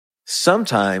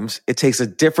Sometimes it takes a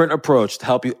different approach to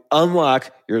help you unlock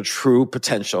your true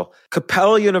potential.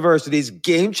 Capella University's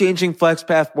game-changing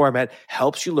FlexPath format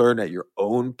helps you learn at your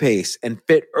own pace and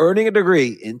fit earning a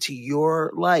degree into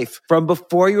your life. From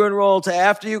before you enroll to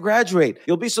after you graduate,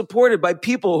 you'll be supported by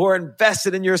people who are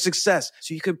invested in your success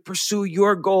so you can pursue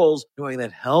your goals knowing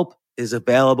that help is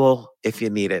available if you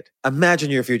need it. Imagine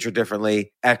your future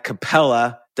differently at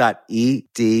capella.edu.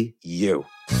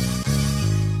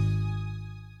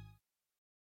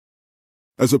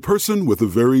 As a person with a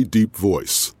very deep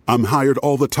voice, I'm hired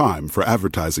all the time for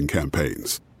advertising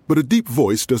campaigns. But a deep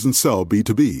voice doesn't sell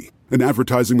B2B, and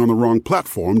advertising on the wrong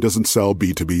platform doesn't sell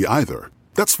B2B either.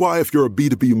 That's why if you're a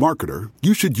B2B marketer,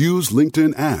 you should use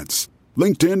LinkedIn ads.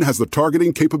 LinkedIn has the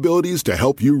targeting capabilities to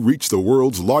help you reach the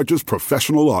world's largest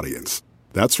professional audience.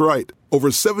 That's right, over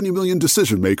 70 million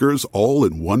decision makers all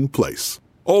in one place.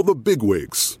 All the big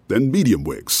wigs, then medium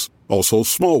wigs, also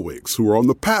small wigs who are on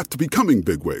the path to becoming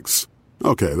big wigs.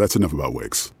 Okay, that's enough about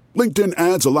wigs. LinkedIn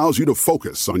ads allows you to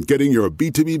focus on getting your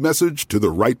B2B message to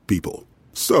the right people.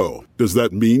 So, does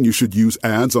that mean you should use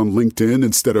ads on LinkedIn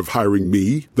instead of hiring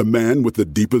me, the man with the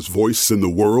deepest voice in the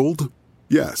world?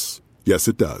 Yes. Yes,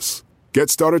 it does.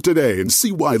 Get started today and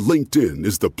see why LinkedIn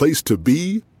is the place to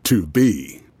be to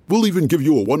be. We'll even give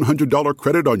you a $100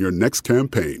 credit on your next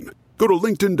campaign. Go to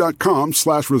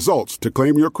linkedin.com/results to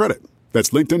claim your credit. That's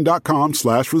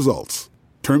linkedin.com/results.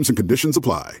 Terms and conditions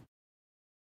apply.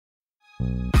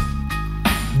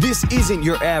 This isn't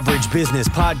your average business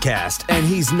podcast, and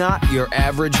he's not your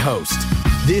average host.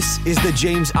 This is the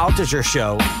James Altucher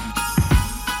Show.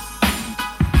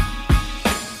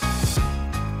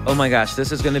 Oh my gosh,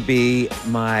 this is going to be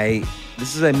my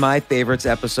favorites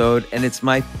episode, and it's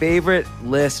my favorite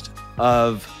list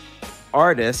of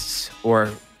artists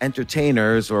or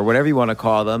entertainers or whatever you want to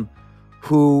call them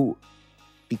who,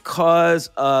 because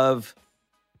of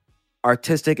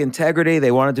artistic integrity,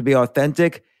 they wanted to be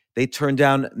authentic, they turned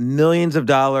down millions of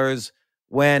dollars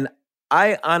when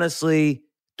I honestly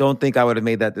don't think I would have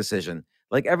made that decision.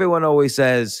 Like everyone always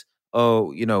says,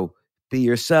 oh, be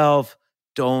yourself,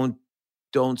 don't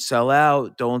sell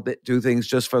out, don't do things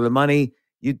just for the money.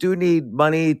 You do need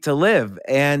money to live.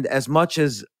 And as much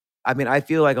as, I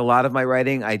feel like a lot of my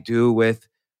writing I do with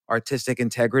artistic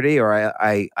integrity, or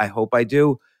I hope I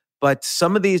do. But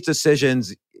some of these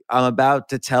decisions I'm about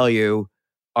to tell you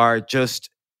are just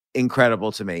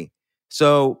incredible to me.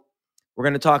 So we're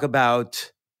going to talk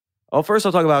about, first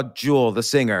I'll talk about Jewel, the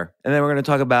singer. And then we're going to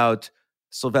talk about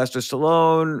Sylvester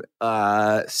Stallone,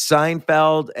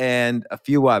 Seinfeld, and a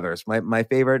few others. My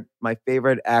favorite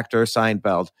actor,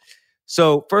 Seinfeld.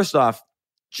 So first off,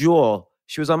 Jewel,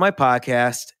 she was on my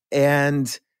podcast,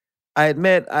 and I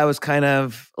admit I was kind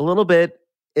of a little bit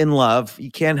in love.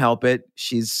 You can't help it.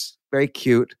 She's very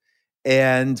cute,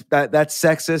 and that's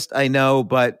sexist, I know,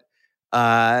 but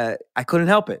I couldn't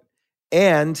help it.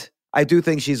 And I do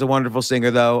think she's a wonderful singer,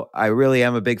 though. I really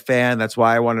am a big fan. That's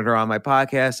why I wanted her on my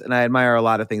podcast, and I admire a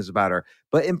lot of things about her.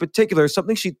 But in particular,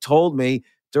 something she told me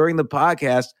during the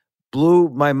podcast blew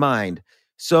my mind.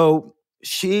 So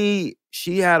she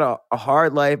had a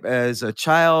hard life as a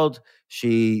child.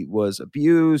 She was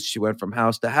abused. She went from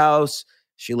house to house.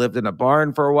 She lived in a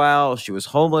barn for a while. She was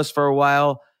homeless for a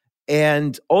while.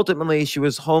 And ultimately, she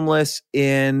was homeless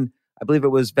in, I believe it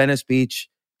was Venice Beach,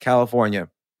 California.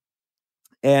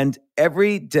 And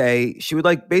every day she would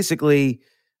basically,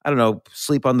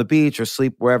 sleep on the beach or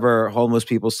sleep wherever homeless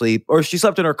people sleep, or she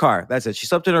slept in her car. That's it. She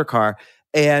slept in her car.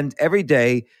 And every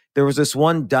day there was this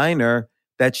one diner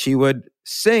that she would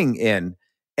sing in,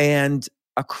 and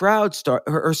a crowd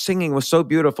her singing was so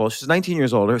beautiful. She's 19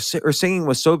 years old. Her singing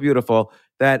was so beautiful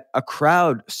that a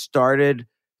crowd started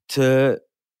to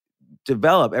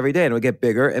develop every day, and it would get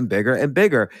bigger and bigger and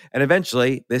bigger. And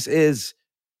eventually, this is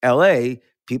LA.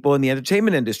 People in the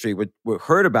entertainment industry would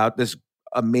heard about this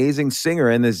amazing singer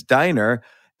in this diner,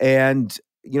 and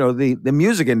the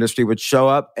music industry would show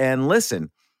up and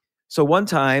listen. So one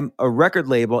time, a record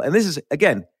label, and this is,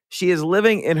 again, she is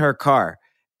living in her car,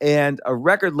 and a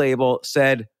record label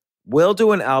said, we'll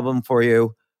do an album for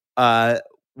you.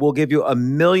 We'll give you $1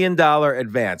 million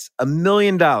advance. $1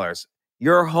 million.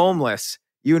 You're homeless.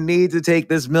 You need to take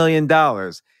this $1 million.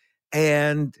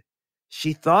 And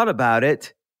she thought about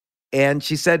it, and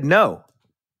she said no.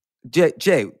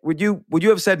 Jay, would you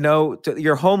have said no?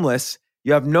 You're homeless.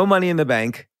 You have no money in the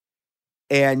bank,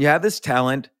 and you have this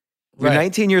talent. You're right.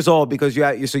 19 years old because you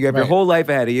have your whole life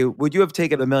ahead of you. Would you have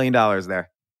taken $1 million there?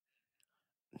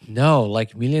 No,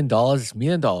 $1 million is $1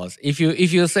 million. If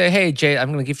you say, hey Jay,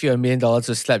 I'm gonna give you $1 million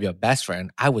to slap your best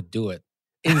friend, I would do it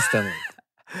instantly.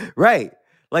 Right.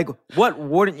 What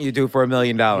wouldn't you do for $1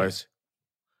 million?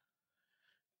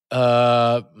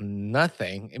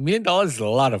 Nothing. $1 million is a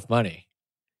lot of money.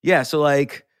 Yeah. So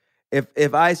like,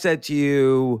 if I said to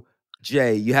you,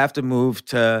 Jay, you have to move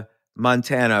to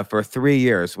Montana for 3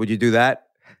 years, would you do that?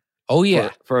 Oh yeah,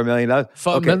 For $1 million?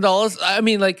 for $1 million. I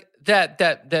mean, like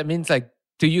that means like,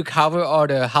 do you cover all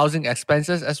the housing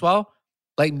expenses as well?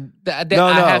 Like that No,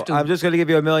 I have to. I'm just going to give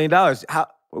you $1 million. How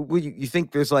would you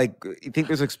think there's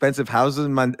expensive houses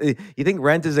in you think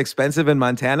rent is expensive in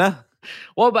Montana?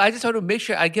 Well, but I just want to make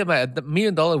sure I get my $1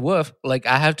 million worth. Like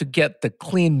I have to get the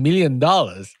clean $1 million.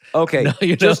 Okay,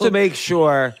 You just know? to make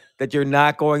sure that you're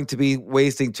not going to be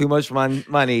wasting too much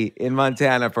money in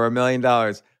Montana for $1 million.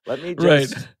 Let me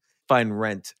just find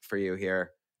rent for you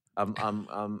here. I'm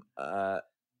gonna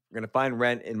find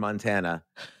rent in Montana.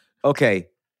 Okay,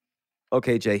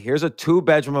 Jay. Here's a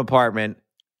 2-bedroom apartment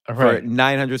for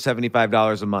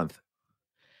 $975 a month.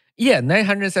 Yeah,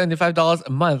 $975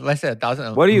 a month. Let's say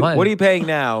 $1,000 What a month. are you paying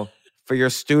now for your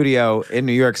studio in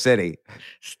New York City?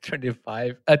 It's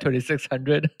 $2,600.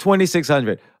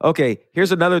 $2,600. Okay,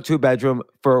 here's another 2-bedroom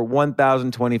for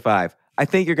 $1,025. I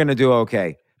think you're gonna do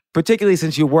okay, particularly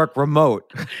since you work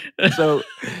remote. So,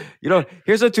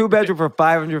 here's a 2-bedroom for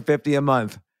 $550 a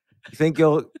month. You think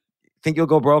you'll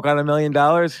go broke on $1 million?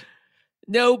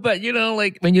 No, but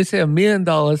like when you say $1 million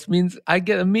means I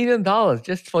get $1 million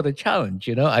just for the challenge.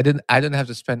 I don't have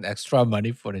to spend extra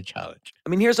money for the challenge. I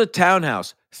mean, here's a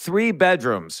townhouse, 3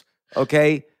 bedrooms.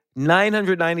 Okay,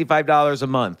 $995 a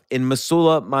month in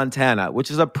Missoula, Montana, which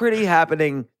is a pretty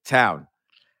happening town,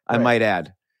 I might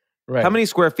add. Right. How many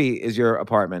square feet is your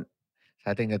apartment?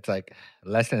 I think it's like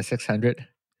less than 600.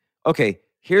 Okay,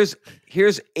 here's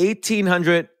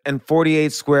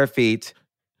 1,848 square feet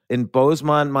in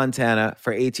Bozeman, Montana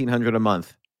for $1,800 a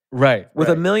month. Right. With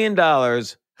 $1 million,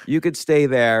 you could stay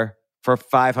there for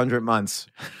 500 months.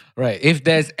 Right. If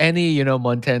there's any,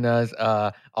 Montana's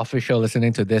official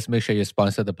listening to this, make sure you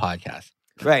sponsor the podcast.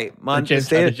 Right. The James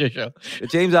Altucher Show. The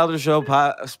James Altucher Show,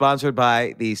 sponsored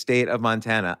by the state of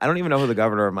Montana. I don't even know who the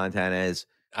governor of Montana is.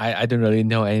 I don't really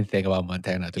know anything about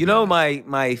Montana.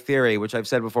 My theory, which I've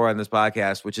said before on this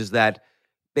podcast, which is that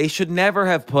they should never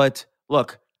have put,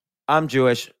 look, I'm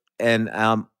Jewish, and in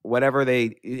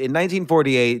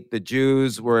 1948, the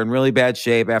Jews were in really bad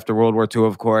shape after World War II,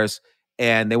 of course,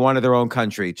 and they wanted their own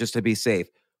country just to be safe.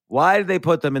 Why did they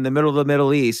put them in the middle of the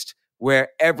Middle East where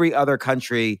every other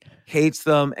country hates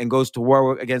them and goes to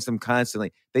war against them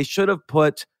constantly? They should have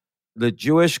put the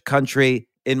Jewish country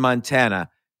in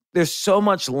Montana. There's so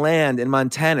much land in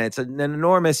Montana. It's an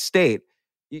enormous state.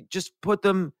 You just put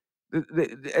them.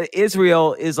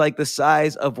 Israel is like the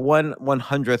size of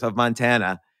 1/100th of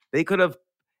Montana. They could have,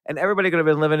 and everybody could have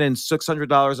been living in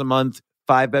 $600 a month,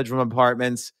 5-bedroom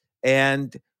apartments,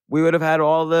 and we would have had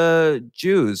all the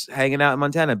Jews hanging out in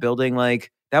Montana, building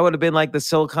that would have been like the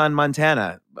Silicon,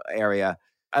 Montana area.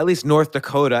 At least North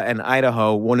Dakota and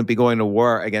Idaho wouldn't be going to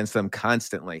war against them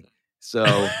constantly. So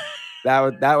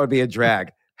that would be a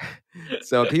drag.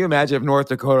 So can you imagine if North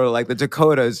Dakota, like the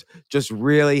Dakotas, just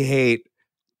really hate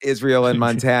Israel and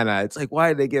Montana? It's like, why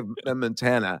did they give them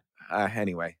Montana?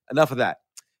 Anyway, enough of that.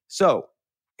 So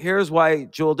here's why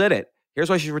Jewel did it. Here's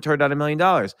why she returned on $1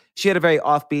 million. She had a very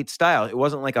offbeat style. It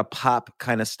wasn't like a pop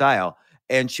kind of style.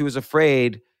 And she was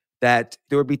afraid that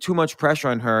there would be too much pressure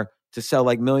on her to sell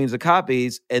like millions of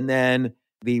copies. And then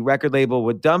the record label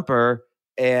would dump her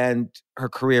and her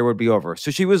career would be over.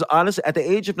 So she was honestly, at the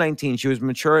age of 19, she was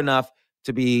mature enough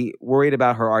to be worried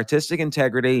about her artistic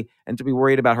integrity and to be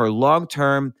worried about her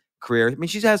long-term career. I mean,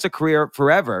 she has a career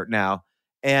forever now.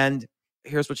 And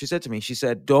here's what she said to me. She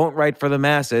said, "Don't write for the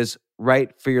masses,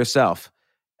 write for yourself."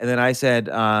 And then I said,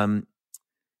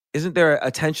 isn't there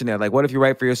a tension there? Like, what if you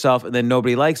write for yourself and then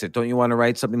nobody likes it? Don't you want to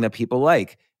write something that people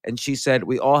like? And she said,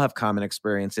 we all have common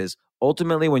experiences.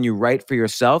 Ultimately, when you write for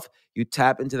yourself, you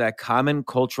tap into that common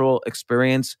cultural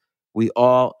experience we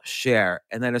all share.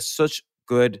 And that is such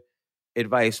good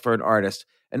advice for an artist.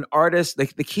 An artist, the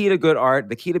key to good art,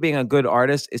 the key to being a good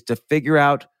artist is to figure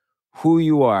out who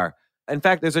you are. In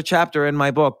fact, there's a chapter in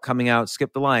my book coming out,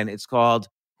 Skip the Line. It's called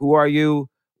Who Are You?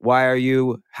 Why Are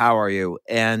You? How Are You?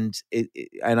 And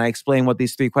I explain what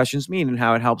these 3 questions mean and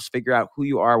how it helps figure out who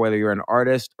you are, whether you're an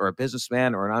artist or a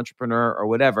businessman or an entrepreneur or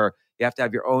whatever. You have to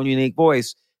have your own unique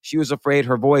voice. She was afraid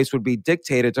her voice would be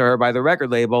dictated to her by the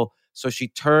record label, so she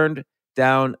turned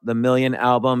down the 1 million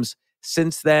albums.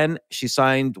 Since then, she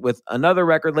signed with another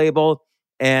record label,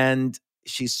 and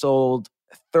she sold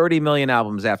 30 million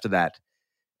albums after that.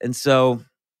 And so,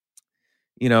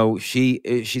 she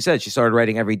said she started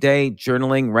writing every day,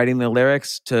 journaling, writing the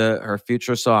lyrics to her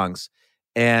future songs.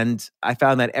 And I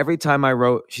found that every time I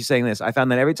wrote, she's saying this, I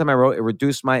found that every time I wrote, it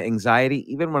reduced my anxiety,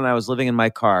 even when I was living in my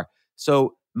car.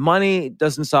 So money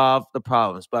doesn't solve the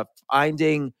problems, but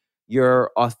finding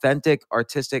your authentic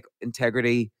artistic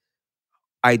integrity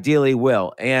ideally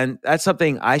will. And that's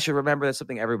something I should remember. That's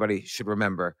something everybody should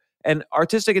remember. And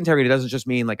artistic integrity doesn't just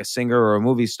mean like a singer or a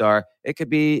movie star. It could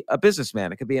be a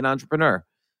businessman. It could be an entrepreneur.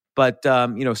 But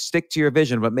stick to your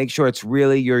vision, but make sure it's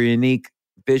really your unique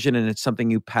vision and it's something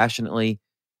you passionately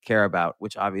care about,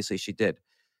 which obviously she did.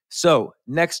 So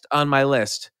next on my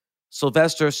list,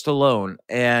 Sylvester Stallone.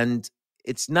 And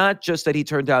it's not just that he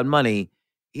turned down money.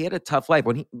 He had a tough life.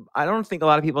 I don't think a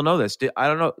lot of people know this. I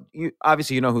don't know.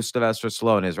 Obviously, you know who Sylvester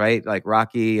Stallone is, right? Like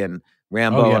Rocky and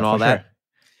Rambo and all that. Sure.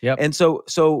 Yep. And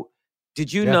so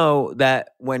did you know that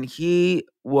when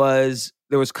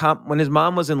when his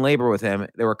mom was in labor with him,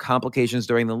 there were complications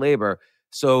during the labor.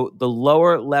 So the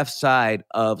lower left side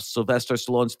of Sylvester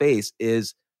Stallone's face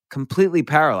is completely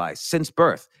paralyzed since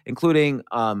birth, including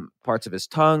parts of his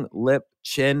tongue, lip,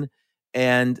 chin.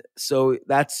 And so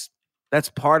that's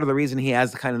part of the reason he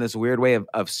has kind of this weird way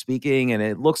of speaking. And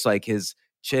it looks like his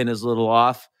chin is a little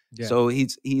off. Yeah. So he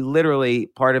literally,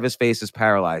 part of his face is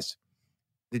paralyzed.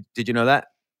 Did you know that?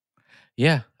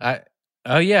 Yeah.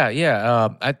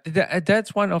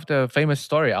 That's one of the famous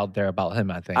story out there about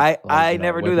him, I think. I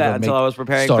never knew that until I was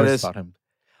preparing for this. About him.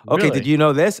 Okay, Really? Did you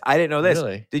know this? I didn't know this.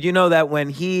 Really? Did you know that when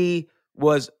he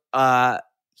was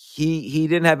he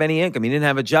didn't have any income, he didn't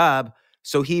have a job,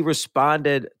 so he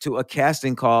responded to a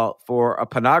casting call for a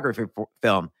pornography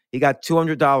film. He got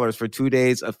 $200 for 2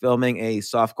 days of filming a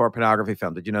softcore pornography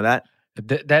film. Did you know that?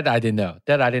 That I didn't know.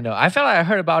 I felt like I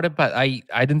heard about it, but I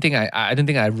didn't think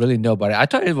I really know about it. I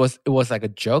thought it was like a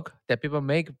joke that people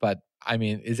make, but I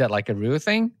mean, is that like a real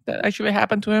thing that actually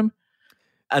happened to him?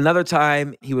 Another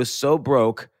time, he was so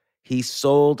broke, he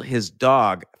sold his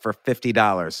dog for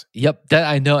 $50. Yep, that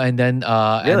I know. And then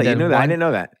really, you knew that? I didn't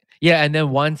know that. Yeah, and then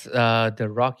once the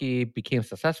Rocky became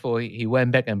successful, he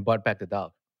went back and bought back the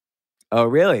dog. Oh,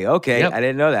 really? Okay, yep. I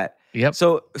didn't know that. Yep.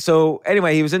 So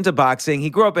anyway, he was into boxing. He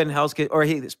grew up in Hell's Kitchen, or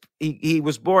he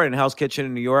was born in Hell's Kitchen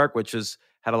in New York, which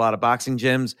had a lot of boxing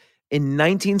gyms. In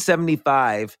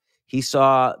 1975, he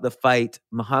saw the fight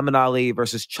Muhammad Ali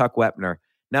versus Chuck Wepner.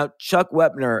 Now, Chuck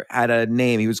Wepner had a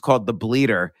name. He was called the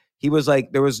Bleeder. He was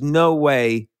like, there was no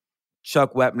way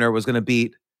Chuck Wepner was going to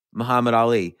beat Muhammad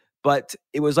Ali. But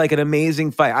it was like an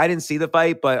amazing fight. I didn't see the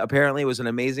fight, but apparently it was an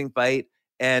amazing fight.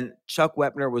 And Chuck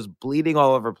Wepner was bleeding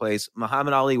all over the place.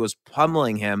 Muhammad Ali was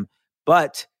pummeling him,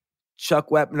 but Chuck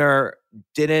Wepner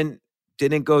didn't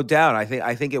go down.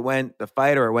 I think it went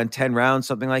 10 rounds,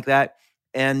 something like that.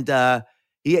 And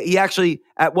he actually,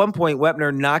 at one point,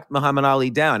 Wepner knocked Muhammad Ali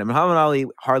down. And Muhammad Ali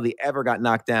hardly ever got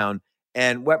knocked down.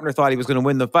 And Wepner thought he was going to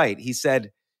win the fight. He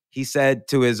said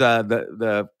to his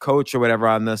the coach or whatever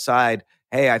on the side,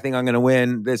 "Hey, I think I'm going to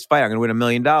win this fight. I'm going to win $1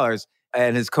 million."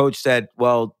 And his coach said,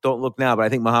 "Well, don't look now, but I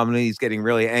think Muhammad Ali is getting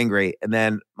really angry." And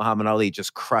then Muhammad Ali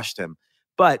just crushed him.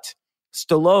 But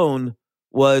Stallone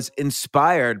was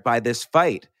inspired by this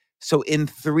fight. So in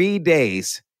 3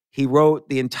 days, he wrote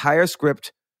the entire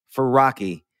script for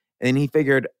Rocky. And he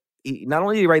figured, not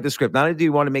only did he write the script, not only did he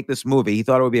want to make this movie, he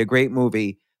thought it would be a great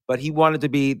movie, but he wanted to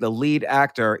be the lead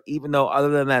actor, even though other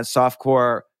than that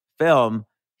softcore film,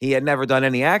 he had never done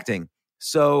any acting.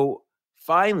 So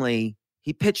finally,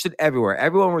 he pitched it everywhere.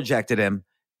 Everyone rejected him.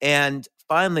 And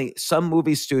finally, some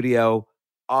movie studio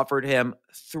offered him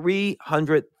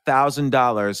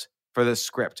 $300,000 for the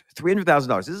script.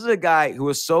 $300,000. This is a guy who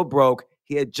was so broke,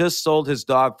 he had just sold his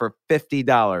dog for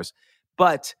 $50.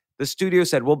 But the studio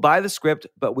said, "We'll buy the script,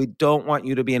 but we don't want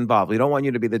you to be involved. We don't want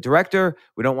you to be the director.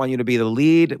 We don't want you to be the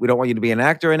lead. We don't want you to be an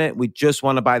actor in it. We just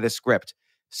want to buy the script."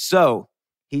 So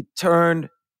he turned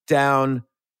down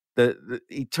the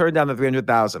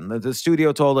 $300,000. The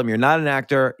studio told him, "You're not an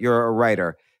actor, you're a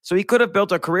writer." So he could have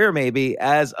built a career maybe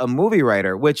as a movie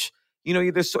writer, which,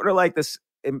 there's sort of like this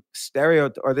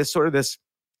or this sort of this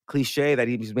cliche that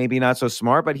he's maybe not so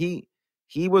smart, but he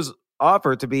was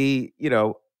offered to be,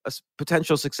 a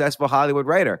potential successful Hollywood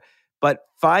writer. But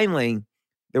finally,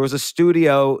 there was a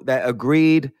studio that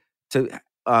agreed to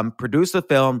produce the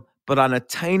film, but on a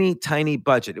tiny, tiny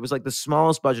budget. It was like the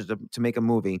smallest budget to make a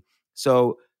movie.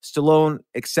 So Stallone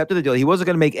accepted the deal. He wasn't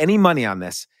going to make any money on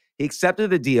this. He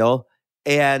accepted the deal,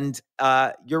 and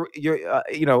I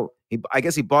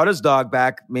guess he bought his dog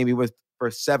back maybe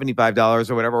for $75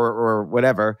 or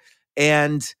whatever,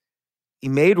 and he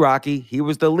made Rocky. He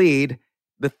was the lead.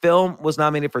 The film was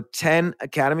nominated for 10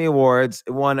 Academy Awards.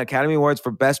 It won Academy Awards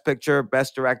for Best Picture,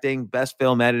 Best Directing, Best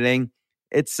Film Editing.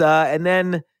 And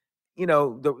then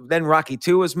then Rocky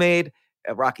 2 was made,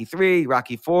 Rocky 3,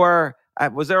 Rocky 4.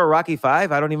 Was there a Rocky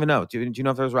 5? I don't even know. Do you know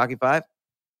if there was Rocky 5?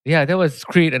 Yeah, that was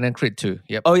Creed and then Creed 2.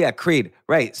 Yep. Oh yeah, Creed.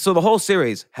 Right. So the whole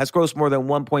series has grossed more than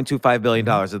 $1.25 billion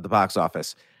at the box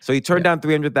office. So he turned Yeah. down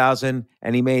 300,000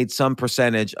 and he made some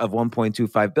percentage of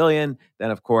 1.25 billion. Then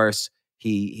of course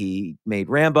he made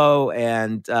Rambo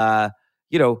and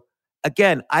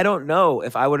again, I don't know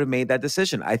if I would have made that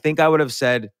decision. I think I would have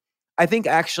said, I think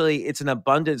actually it's an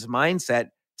abundance mindset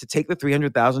to take the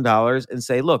 $300,000 and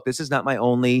say, look, this is not my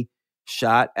only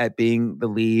shot at being the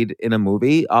lead in a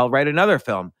movie. I'll write another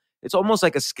film. It's almost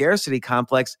like a scarcity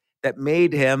complex that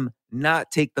made him not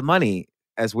take the money,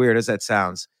 as weird as that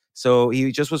sounds. So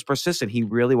he just was persistent. He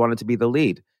really wanted to be the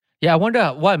lead. Yeah, I wonder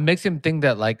what makes him think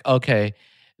that, like, okay,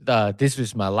 this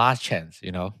was my last chance,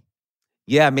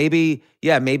 Yeah, maybe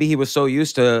he was so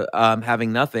used to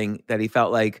having nothing that he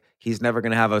felt like he's never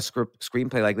going to have a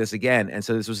screenplay like this again. And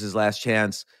so this was his last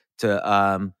chance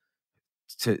to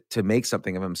make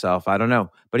something of himself. I don't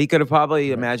know. But he could have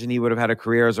probably imagined he would have had a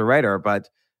career as a writer. But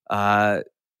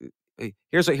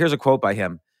here's a quote by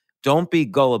him. Don't be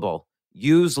gullible.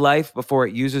 Use life before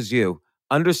it uses you.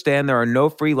 Understand there are no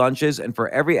free lunches, and for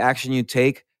every action you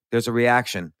take, there's a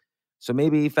reaction. So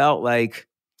maybe he felt like,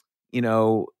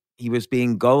 he was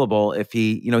being gullible if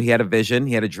he had a vision,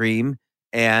 he had a dream,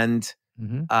 and he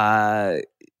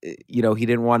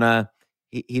didn't want to.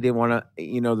 He didn't want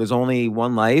to. There's only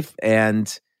one life,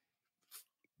 and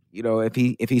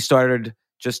if he started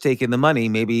just taking the money,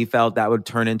 maybe he felt that would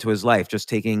turn into his life, just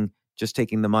taking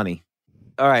the money.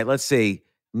 All right, let's see.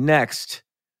 Next,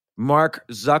 Mark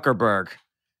Zuckerberg.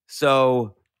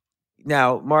 So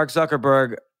now Mark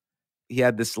Zuckerberg, he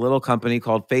had this little company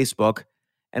called Facebook.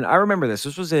 And I remember this.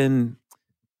 This was in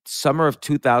summer of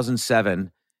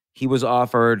 2007. He was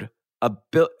offered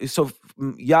so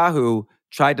Yahoo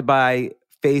tried to buy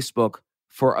Facebook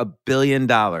for $1 billion.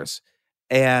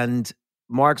 And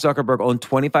Mark Zuckerberg owned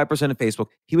 25% of Facebook.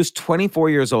 He was 24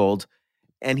 years old,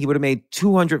 and he would have made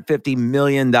 $250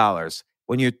 million.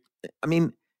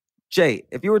 Jay,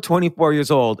 if you were 24 years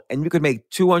old and you could make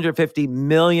 $250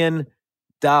 million,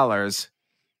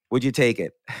 would you take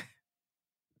it?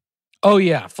 Oh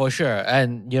yeah, for sure.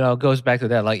 And it goes back to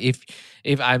that. Like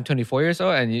if I'm 24 years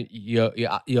old and you're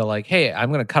like, hey,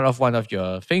 I'm gonna cut off one of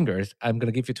your fingers, I'm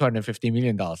gonna give you $250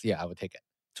 million. Yeah, I would take it.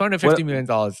 $250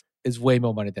 million is way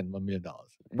more money than $1 million.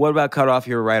 What about cut off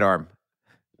your right arm?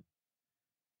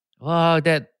 Well,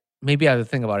 that maybe I have to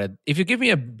think about it. If you give me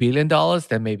 $1 billion,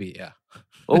 then maybe yeah.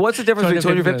 Well, what's the difference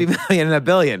between 250 million and $1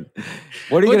 billion?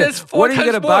 What are you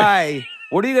gonna buy?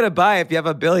 What are you gonna buy if you have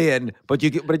 $1 billion, but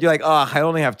you're like, oh, I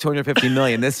only have 250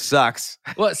 million. This sucks.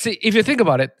 Well, see, if you think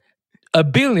about it,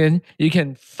 $1 billion, you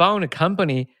can found a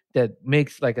company that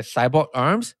makes like a cyborg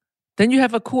arms. Then you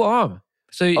have a cool arm.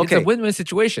 So it's a win-win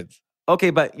situation.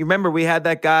 Okay, but you remember we had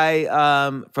that guy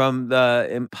from the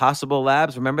Impossible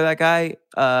Labs. Remember that guy,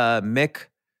 Mick?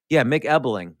 Yeah, Mick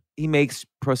Ebeling. He makes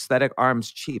prosthetic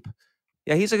arms cheap.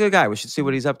 Yeah, he's a good guy. We should see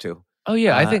what he's up to. Oh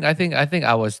yeah, I think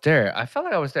I was there. I felt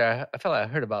like I was there. I felt like I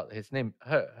heard about his name,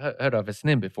 heard of his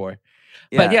name before.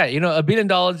 Yeah. But yeah, $1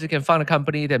 billion, you can find a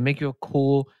company that make you a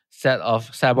cool set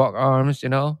of cyborg arms,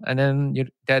 and then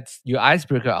that's your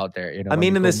icebreaker out there. I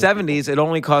mean, in the 70s, it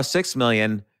only cost $6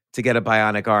 million to get a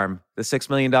bionic arm. The $6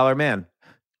 million man.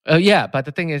 Oh yeah, but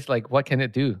the thing is, like, what can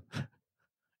it do?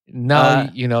 Now,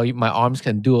 my arms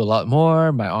can do a lot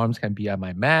more. My arms can be on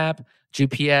my map,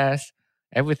 GPS,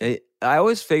 everything. I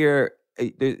always figure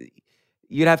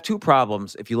you'd have two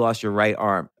problems if you lost your right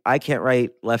arm. I can't write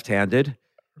left-handed,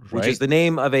 which is the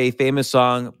name of a famous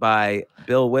song by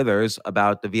Bill Withers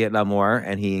about the Vietnam War,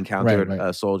 and he encountered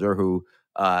a soldier who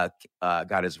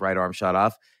got his right arm shot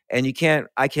off. And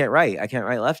I can't write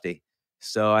lefty,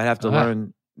 so I have to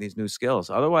learn these new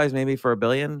skills. Otherwise, maybe for $1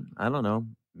 billion, I don't know,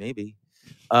 maybe.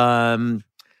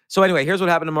 So anyway, here's what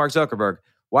happened to Mark Zuckerberg.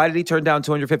 Why did he turn down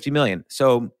 $250 million?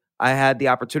 So I had the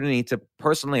opportunity to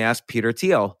personally ask Peter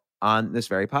Thiel on this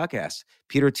very podcast.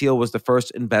 Peter Thiel was the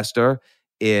first investor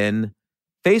in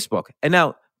Facebook. And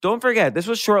now, don't forget, this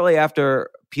was shortly after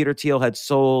Peter Thiel had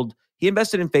sold. He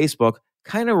invested in Facebook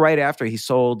kind of right after he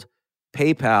sold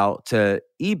PayPal to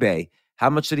eBay.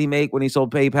 How much did he make when he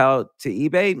sold PayPal to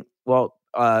eBay? Well,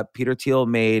 Peter Thiel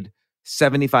made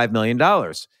 $75 million.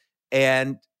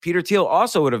 And Peter Thiel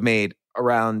also would have made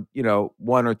around, $100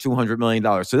 or $200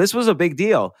 million. So this was a big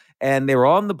deal. And they were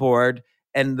all on the board.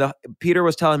 And Peter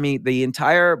was telling me the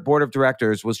entire board of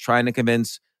directors was trying to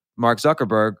convince Mark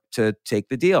Zuckerberg to take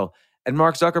the deal. And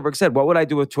Mark Zuckerberg said, what would I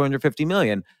do with $250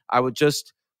 million? I would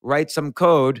just write some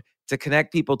code to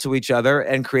connect people to each other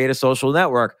and create a social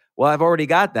network. Well, I've already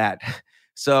got that.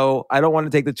 So I don't want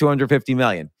to take the $250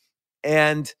 million.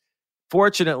 And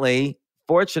fortunately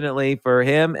fortunately for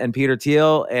him and Peter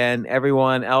Thiel and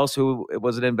everyone else who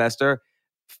was an investor,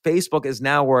 Facebook is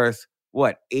now worth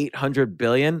what, 800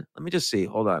 billion? Let me just see.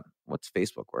 Hold on. What's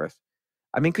Facebook worth?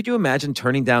 I mean, could you imagine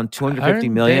turning down 250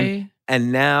 million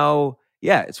and now,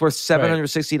 yeah, it's worth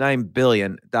 $769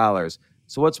 billion.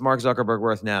 So what's Mark Zuckerberg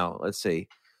worth now? Let's see.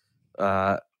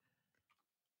 I'm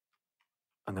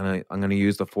gonna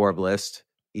use the Forbes list,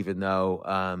 even though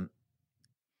I've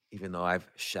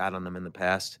shat on them in the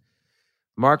past.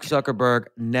 Mark Zuckerberg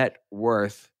net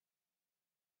worth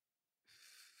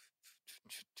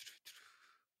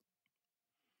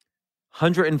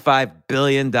 $105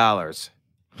 billion.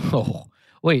 Oh,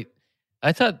 wait.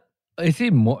 I thought, is he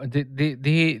more?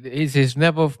 Is his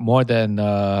net worth more than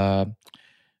Jeff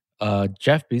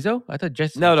Bezos? I thought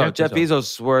Jeff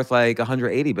Bezos worth like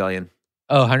 180 billion.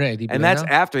 Oh, 180 billion. And that's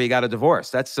now? after he got a divorce.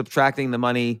 That's subtracting the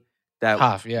money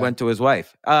that went to his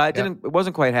wife. It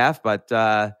wasn't quite half, but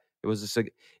it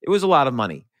was a lot of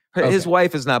money. His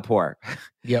wife is not poor.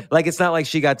 Yep. Like, it's not like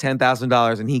she got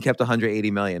 $10,000 and he kept 180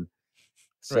 million.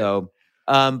 So,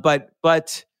 but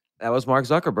that was Mark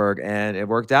Zuckerberg, and it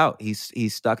worked out. He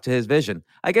stuck to his vision.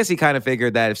 I guess he kind of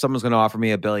figured that if someone's going to offer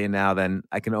me $1 billion now, then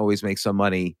I can always make some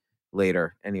money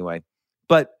later anyway.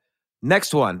 But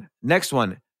next one,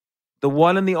 the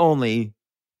one and the only,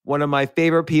 one of my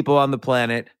favorite people on the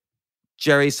planet,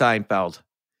 Jerry Seinfeld.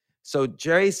 So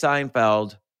Jerry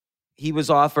Seinfeld, he was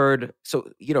offered,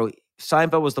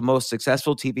 Seinfeld was the most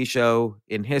successful TV show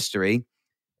in history,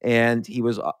 and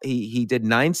he did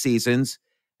 9 seasons.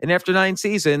 And after 9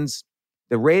 seasons,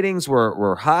 the ratings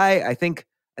were high. I think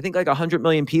like 100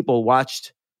 million people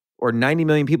watched, or 90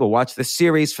 million people watched the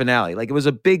series finale. Like, it was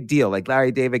a big deal. Like,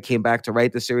 Larry David came back to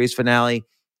write the series finale.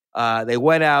 They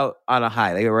went out on a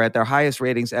high. They were at their highest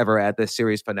ratings ever at the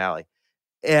series finale.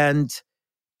 And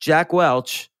Jack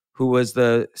Welch, who was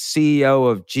the CEO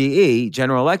of GE,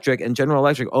 General Electric, and General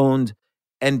Electric owned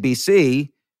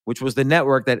NBC, which was the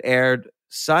network that aired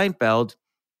Seinfeld.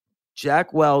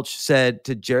 Jack Welch said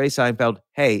to Jerry Seinfeld,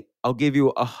 "Hey, I'll give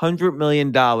you $100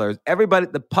 million. Everybody,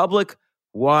 the public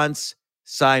wants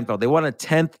Seinfeld. They want a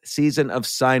 10th season of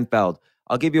Seinfeld.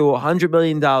 I'll give you $100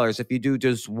 million if you do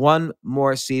just one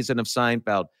more season of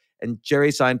Seinfeld." And Jerry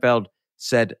Seinfeld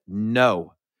said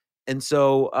no. And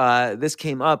so this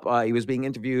came up. He was being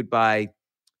interviewed by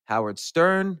Howard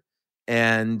Stern,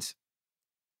 and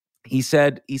he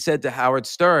said to Howard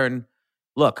Stern,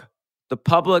 "Look, the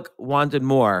public wanted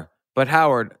more. But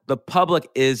Howard, the public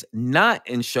is not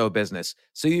in show business.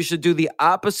 So you should do the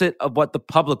opposite of what the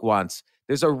public wants.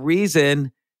 There's a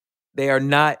reason they are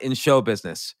not in show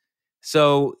business."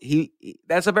 So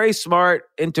that's a very smart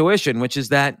intuition, which is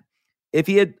that if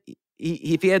he had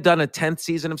done a 10th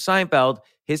season of Seinfeld,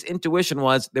 his intuition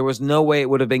was there was no way it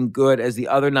would have been good as the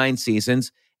other 9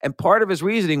 seasons. And part of his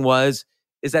reasoning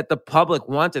is that the public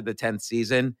wanted the 10th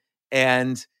season,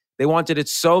 and they wanted it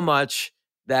so much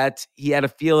that he had a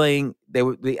feeling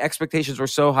the expectations were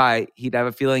so high, he'd have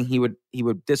a feeling he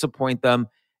would disappoint them,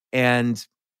 and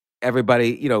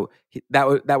everybody,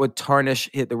 that would tarnish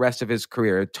the rest of his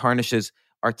career, tarnish his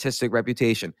artistic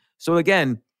reputation. So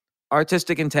again,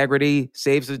 artistic integrity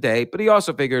saves the day. But he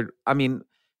also figured,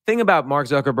 thing about Mark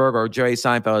Zuckerberg or Jerry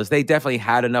Seinfeld is they definitely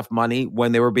had enough money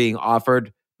when they were being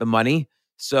offered the money.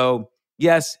 So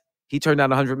yes, he turned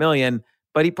down $100 million.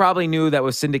 But he probably knew that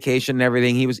with syndication and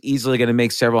everything, he was easily going to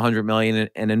make several $100 million.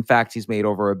 And in fact, he's made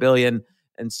over $1 billion.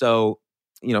 And so,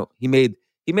 he made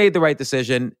the right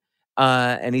decision.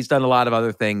 And he's done a lot of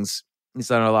other things. He's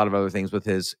done a lot of other things with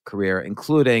his career,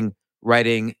 including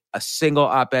writing a single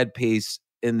op-ed piece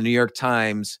in the New York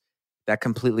Times that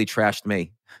completely trashed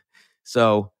me.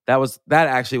 So that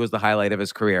actually was the highlight of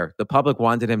his career. The public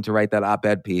wanted him to write that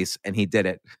op-ed piece, and he did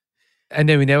it. And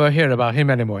then we never heard about him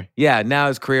anymore. Yeah, now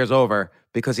his career's over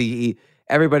because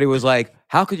everybody was like,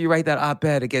 "How could you write that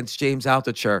op-ed against James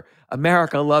Altucher?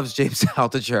 America loves James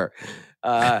Altucher."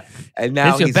 And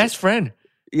now he's your best friend.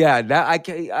 Yeah, now I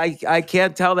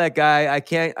can't tell that guy.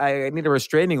 I need a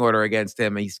restraining order against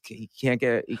him. He can't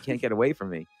get away from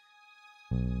me.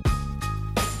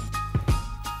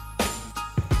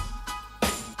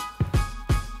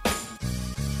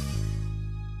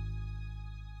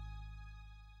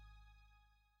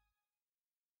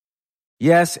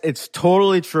 Yes, it's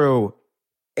totally true.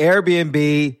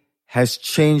 Airbnb has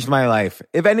changed my life.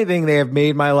 If anything, they have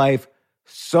made my life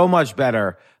so much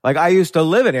better. Like, I used to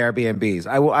live in Airbnbs.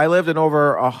 I lived in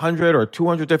over 100 or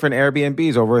 200 different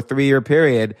Airbnbs over a 3-year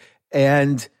period,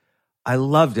 and I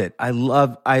loved it.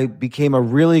 I became a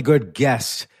really good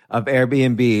guest of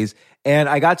Airbnbs, and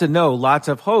I got to know lots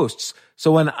of hosts.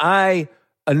 So when I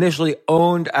initially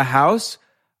owned a house,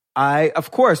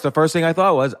 of course, the first thing I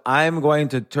thought was I'm going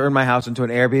to turn my house into an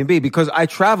Airbnb because I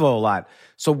travel a lot.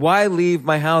 So why leave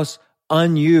my house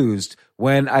unused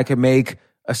when I can make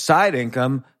a side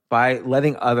income by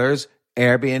letting others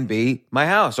Airbnb my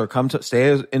house or come to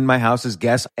stay in my house as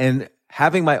guests? And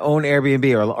having my own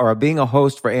Airbnb or being a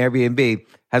host for Airbnb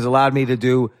has allowed me to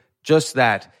do just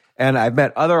that. And I've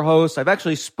met other hosts. I've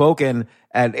actually spoken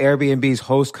at Airbnb's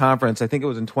host conference. I think it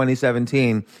was in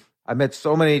 2017. I met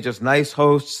so many just nice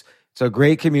hosts. It's a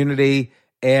great community.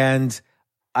 And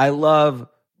I love,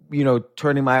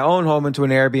 turning my own home into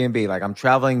an Airbnb. Like I'm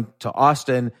traveling to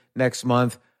Austin next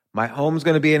month. My home's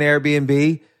going to be an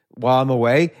Airbnb while I'm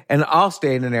away, and I'll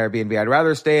stay in an Airbnb. I'd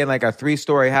rather stay in like a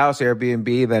 3-story house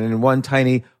Airbnb than in one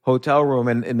tiny hotel room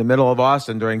in the middle of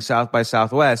Austin during South by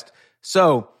Southwest.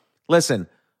 So listen,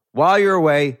 while you're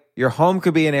away, your home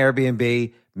could be an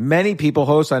Airbnb. Many people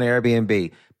host on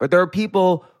Airbnb, but there are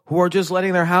people who are just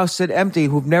letting their house sit empty,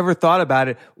 who've never thought about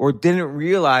it or didn't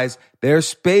realize their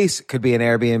space could be an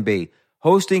Airbnb.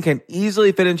 Hosting can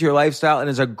easily fit into your lifestyle and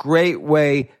is a great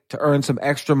way to earn some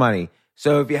extra money.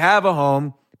 So if you have a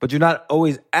home, but you're not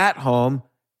always at home,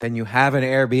 then you have an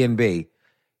Airbnb.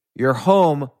 Your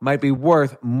home might be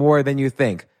worth more than you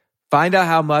think. Find out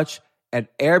how much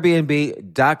at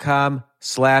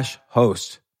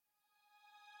airbnb.com/host.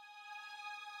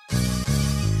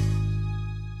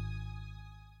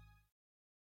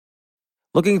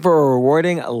 Looking for a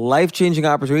rewarding, life-changing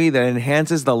opportunity that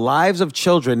enhances the lives of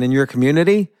children in your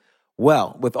community?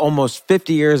 Well, with almost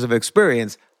 50 years of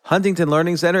experience, Huntington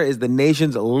Learning Center is the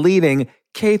nation's leading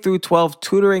K-12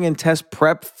 tutoring and test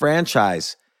prep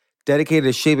franchise, dedicated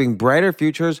to shaping brighter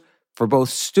futures for both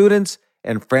students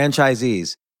and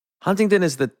franchisees. Huntington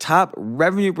is the top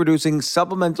revenue-producing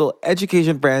supplemental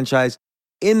education franchise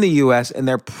in the U.S., and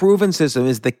their proven system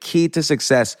is the key to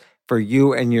success for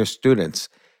you and your students.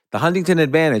 The Huntington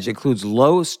Advantage includes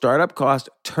low startup cost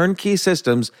turnkey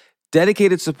systems,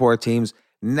 dedicated support teams,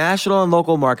 national and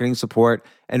local marketing support,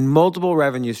 and multiple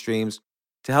revenue streams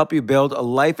to help you build a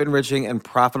life-enriching and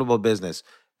profitable business.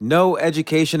 No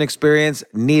education experience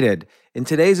needed. In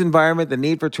today's environment, the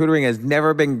need for tutoring has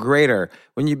never been greater.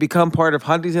 When you become part of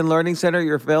Huntington Learning Center,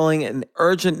 you're filling an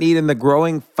urgent need in the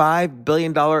growing $5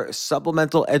 billion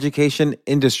supplemental education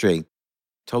industry.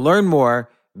 To learn more,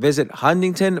 visit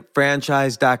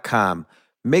huntingtonfranchise.com.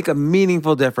 Make a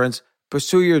meaningful difference,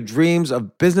 pursue your dreams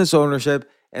of business ownership,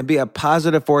 and be a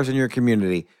positive force in your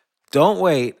community. Don't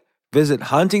wait. Visit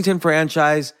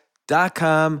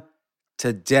huntingtonfranchise.com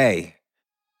today.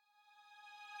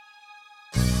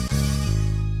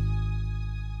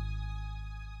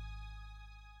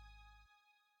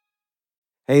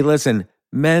 Hey, listen,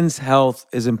 men's health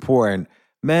is important.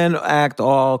 Men act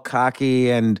all cocky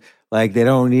and like they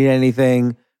don't need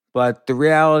anything. But the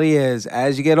reality is,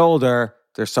 as you get older,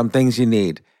 there's some things you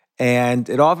need. And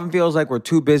it often feels like we're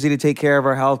too busy to take care of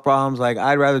our health problems. Like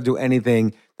I'd rather do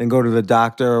anything than go to the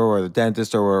doctor or the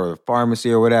dentist or the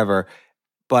pharmacy or whatever.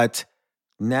 But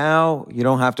now you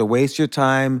don't have to waste your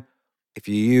time if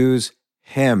you use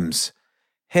Hims.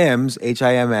 Hims,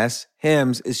 H-I-M-S,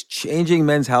 Hims is changing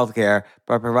men's healthcare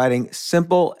by providing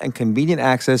simple and convenient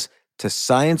access to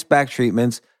science-backed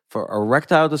treatments for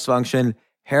erectile dysfunction,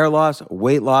 hair loss,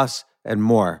 weight loss, and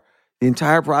more. The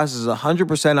entire process is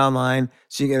 100% online,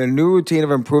 so you get a new routine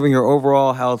of improving your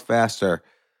overall health faster.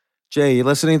 Jay, you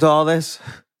listening to all this?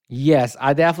 Yes,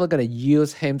 I definitely gonna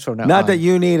use Hims from now Not on. that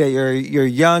you need it. You're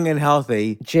young and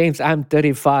healthy. James, I'm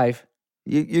 35.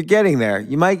 You're getting there.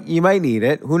 You might need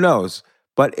it. Who knows?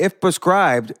 But if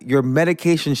prescribed, your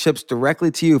medication ships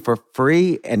directly to you for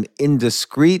free and in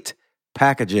discreet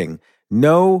packaging.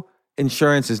 No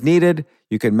insurance is needed.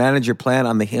 You can manage your plan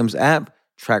on the Hims app,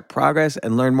 track progress,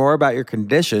 and learn more about your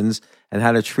conditions and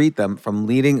how to treat them from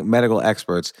leading medical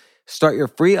experts. Start your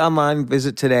free online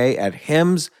visit today at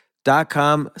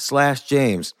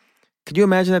hims.com/James. Could you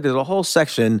imagine that? There's a whole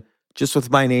section just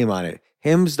with my name on it.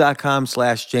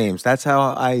 hims.com/James. That's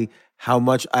how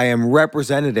much I am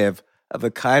representative of the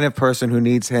kind of person who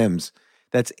needs Hims.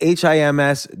 That's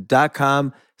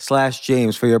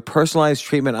HIMS.com/James for your personalized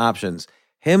treatment options.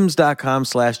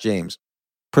 HIMS.com/James.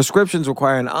 Prescriptions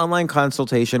require an online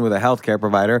consultation with a healthcare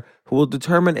provider who will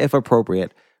determine if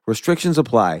appropriate. Restrictions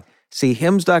apply. See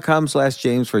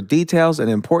HIMS.com/James for details and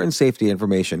important safety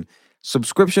information.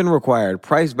 Subscription required.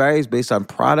 Price varies based on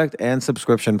product and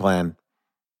subscription plan.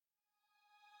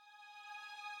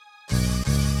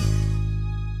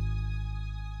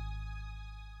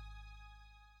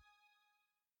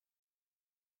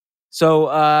 So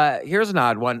here's an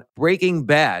odd one. Breaking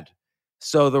Bad.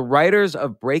 So the writers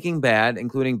of Breaking Bad,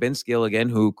 including Vince Gilligan,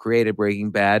 who created Breaking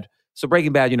Bad. So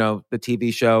Breaking Bad, the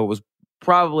TV show was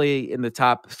probably in the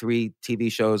top 3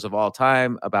 TV shows of all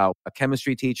time about a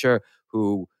chemistry teacher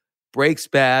who breaks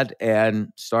bad and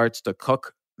starts to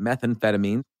cook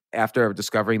methamphetamine after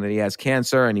discovering that he has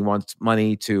cancer and he wants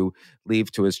money to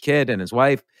leave to his kid and his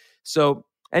wife. So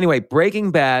anyway,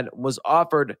 Breaking Bad was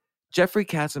offered, Jeffrey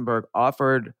Katzenberg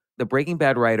offered the Breaking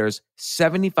Bad writers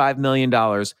 $75 million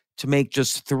to make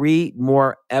just 3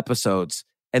 more episodes,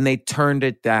 and they turned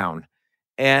it down.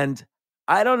 And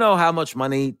I don't know how much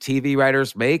money TV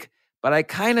writers make, but I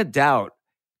kind of doubt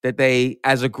that they,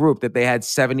 as a group, that they had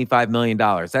 $75 million.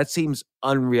 That seems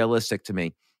unrealistic to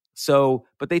me. So,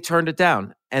 but they turned it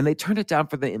down, and they turned it down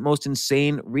for the most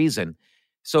insane reason.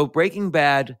 So Breaking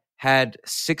Bad had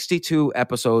 62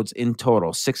 episodes in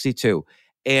total, 62.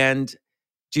 And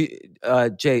Jay,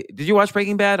 did you watch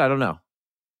Breaking Bad? I don't know.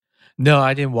 No,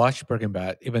 I didn't watch Breaking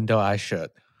Bad, even though I should.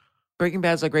 Breaking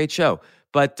Bad's a great show.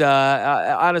 But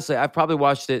honestly, I've probably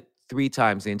watched it 3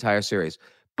 times, the entire series.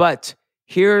 But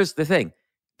here's the thing.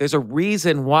 There's a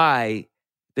reason why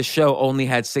the show only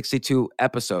had 62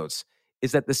 episodes,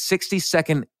 is that the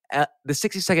 60-second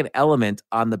element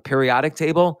on the periodic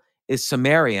table is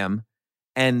samarium.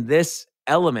 And this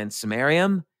element,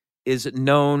 samarium, is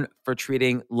known for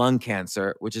treating lung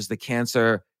cancer, which is the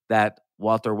cancer that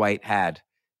Walter White had.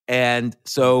 And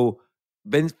so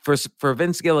for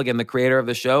Vince Gilligan, the creator of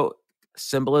the show,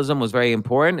 symbolism was very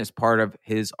important as part of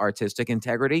his artistic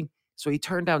integrity. So he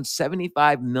turned down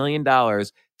 $75 million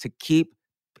to keep.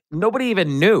 Nobody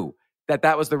even knew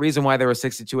that was the reason why there were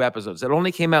 62 episodes. It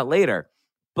only came out later,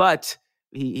 but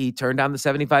he turned down the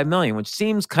 $75 million, which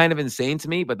seems kind of insane to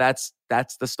me, but that's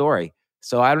the story.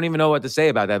 So I don't even know what to say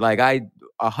about that. Like I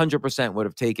 100% would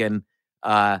have taken,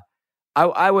 I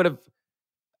would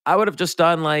have just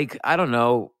done like, I don't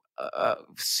know,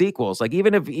 sequels. Like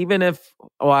even if,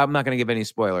 I'm not going to give any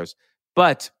spoilers,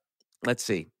 but let's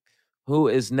see who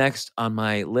is next on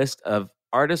my list of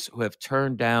artists who have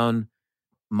turned down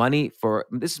money for.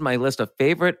 This is my list of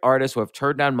favorite artists who have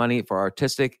turned down money for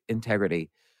artistic integrity.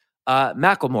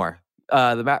 Macklemore,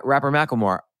 rapper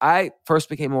Macklemore. I first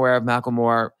became aware of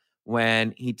Macklemore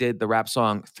when he did the rap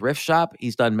song Thrift Shop.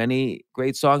 He's done many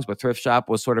great songs, but Thrift Shop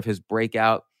was sort of his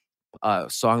breakout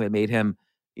song that made him,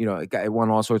 it won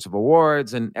all sorts of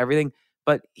awards and everything.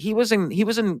 But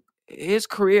his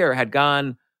career had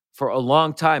gone for a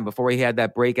long time before he had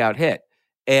that breakout hit.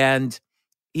 And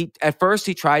at first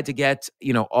he tried to get,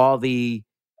 all the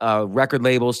record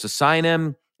labels to sign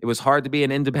him. It was hard to be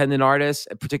an independent artist,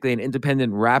 particularly an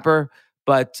independent rapper.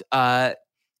 But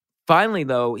finally,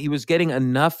 though, he was getting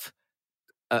enough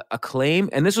acclaim,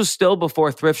 and this was still before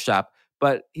Thrift Shop,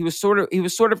 but he was sort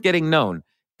of getting known.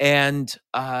 And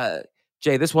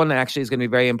Jay, this one actually is going to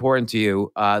be very important to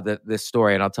you, this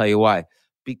story, and I'll tell you why.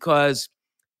 Because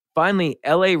finally,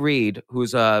 L.A. Reid,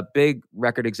 who's a big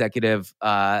record executive,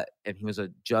 and he was a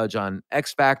judge on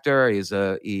X Factor.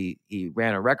 He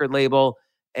ran a record label,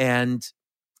 and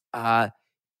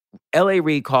L.A.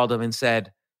 Reid called him and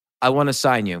said, "I want to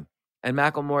sign you." And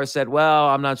Macklemore said, "Well,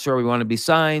 I'm not sure we want to be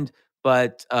signed."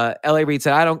 But L.A. Reid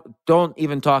said, don't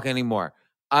even talk anymore.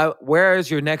 Where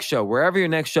is your next show? Wherever your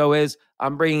next show is,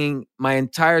 I'm bringing my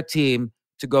entire team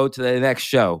to go to the next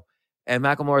show. And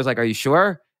Macklemore was like, "Are you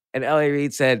sure?" And L.A.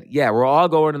 Reid said, "Yeah, we're all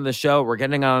going to the show. We're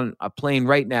getting on a plane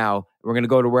right now. We're going to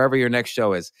go to wherever your next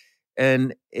show is."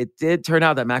 And it did turn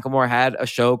out that Macklemore had a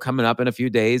show coming up in a few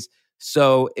days.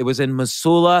 So it was in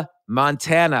Missoula,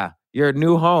 Montana, your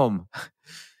new home.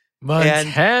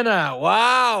 Montana,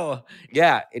 wow.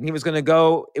 Yeah, and he was going to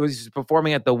go, it was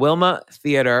performing at the Wilma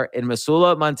Theater in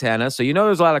Missoula, Montana. So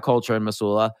there's a lot of culture in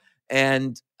Missoula.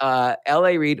 And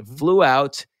L.A. Reid flew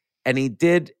out, and he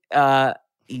did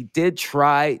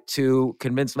try to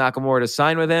convince Macklemore to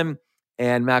sign with him.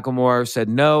 And Macklemore said,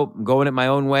 "No, I'm going it my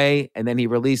own way." And then he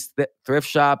released Thrift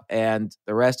Shop, and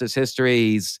the rest is history.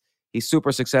 He's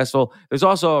super successful. There's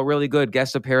also a really good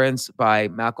guest appearance by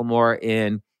Macklemore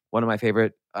in one of my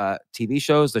favorite TV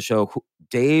shows, the show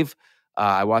Dave.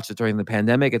 I watched it during the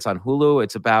pandemic. It's on Hulu.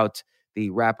 It's about the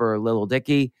rapper Lil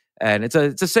Dicky, and it's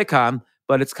a sitcom,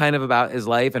 but it's kind of about his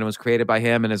life, and it was created by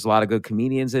him, and there's a lot of good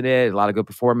comedians in it, a lot of good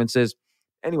performances.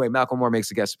 Anyway, Macklemore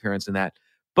makes a guest appearance in that.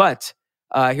 But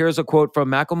here's a quote from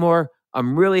Macklemore.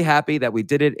 "I'm really happy that we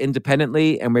did it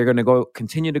independently, and we're going to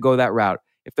continue to go that route.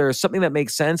 If there is something that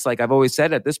makes sense, like I've always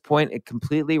said, at this point, it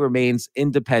completely remains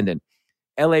independent."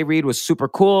 L.A. Reid was super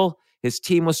cool. His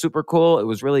team was super cool. It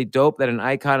was really dope that an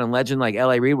icon and legend like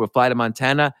L.A. Reid would fly to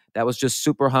Montana. That was just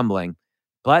super humbling.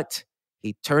 But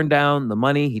he turned down the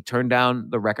money. He turned down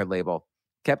the record label,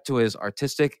 kept to his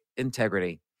artistic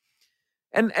integrity.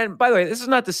 And by the way, this is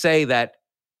not to say that,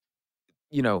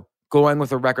 going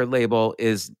with a record label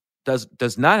is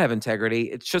does not have integrity.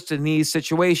 It's just in these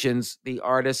situations, the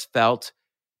artists felt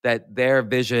that their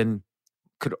vision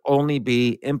could only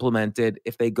be implemented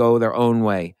if they go their own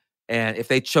way and if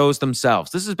they chose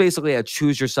themselves. This is basically a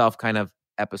choose yourself kind of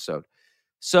episode.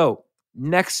 So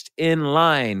next in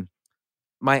line,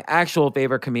 my actual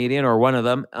favorite comedian, or one of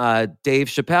them, Dave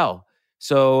Chappelle.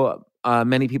 So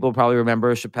many people probably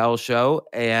remember Chappelle's show,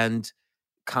 and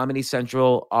Comedy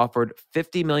Central offered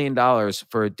 $50 million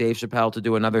for Dave Chappelle to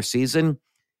do another season.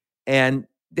 And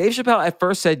Dave Chappelle at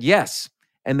first said yes,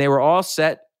 and they were all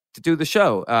set to do the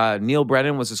show. Neil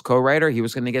Brennan was his co-writer. He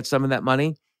was going to get some of that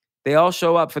money. They all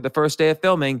show up for the first day of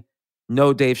filming.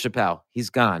 No Dave Chappelle. He's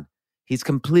gone. He's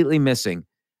completely missing.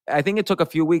 I think it took a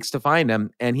few weeks to find him,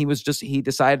 and he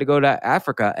decided to go to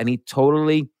Africa, and he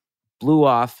totally blew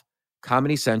off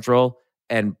Comedy Central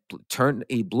and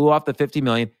he blew off the 50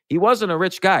 million. He wasn't a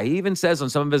rich guy. He even says on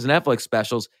some of his Netflix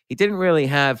specials, he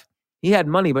had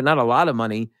money, but not a lot of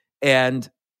money, and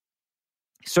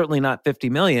certainly not 50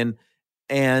 million.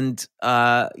 And,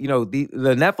 the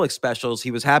Netflix specials,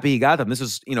 he was happy he got them. This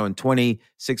is, in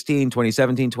 2016,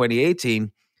 2017,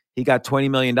 2018, he got $20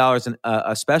 million in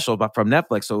a special from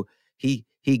Netflix. So he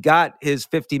got his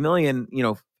 50 million,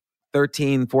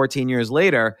 13, 14 years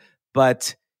later,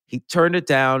 but he turned it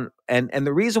down. And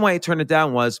the reason why he turned it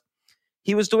down was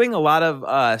he was doing a lot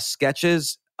of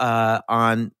sketches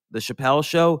on the Chappelle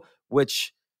Show,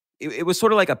 which it was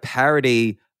sort of like a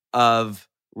parody of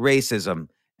racism.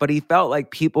 But he felt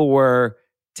like people were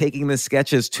taking the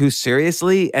sketches too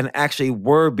seriously and actually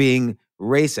were being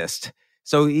racist.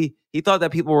 So he thought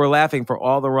that people were laughing for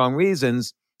all the wrong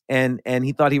reasons, and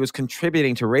he thought he was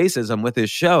contributing to racism with his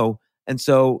show. And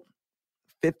so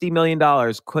 $50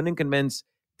 million couldn't convince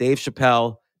Dave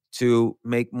Chappelle to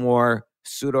make more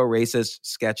pseudo-racist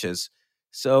sketches.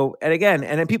 So, and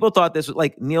then people thought this was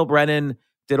like Neil Brennan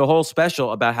did a whole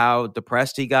special about how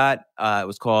depressed he got. It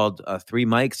was called Three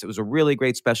Mics. It was a really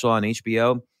great special on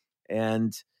HBO.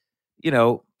 And,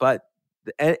 but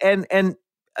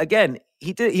again,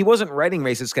 he wasn't writing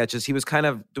racist sketches. He was kind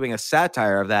of doing a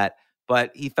satire of that,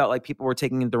 but he felt like people were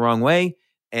taking it the wrong way.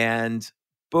 And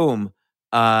boom,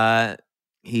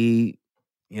 he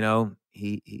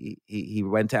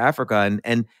went to Africa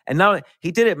and now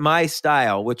he did it my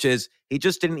style, which is he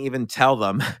just didn't even tell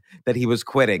them that he was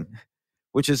quitting,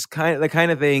 which is the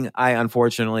kind of thing I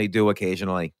unfortunately do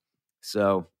occasionally.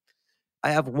 So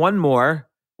I have one more,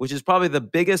 which is probably the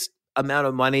biggest amount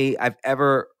of money I've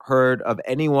ever heard of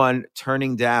anyone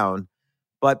turning down.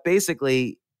 But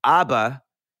basically, ABBA,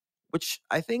 which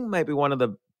I think might be one of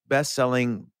the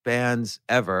best-selling bands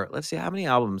ever. Let's see, how many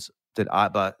albums did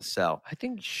ABBA sell? I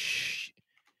think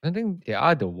they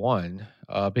are the one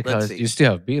because you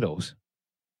still have Beatles.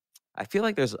 I feel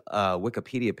like there's a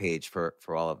Wikipedia page for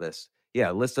all of this.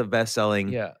 Yeah, list of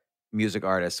best-selling music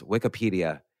artists.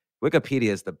 Wikipedia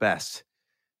is the best.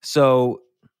 So,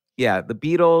 yeah, the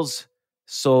Beatles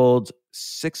sold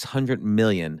 600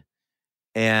 million,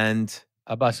 and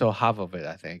about half of it,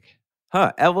 I think.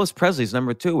 Elvis Presley's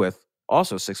number 2 with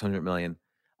also 600 million.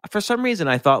 For some reason,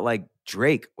 I thought like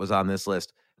Drake was on this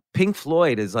list. Pink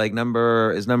Floyd is like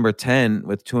number 10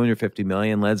 with 250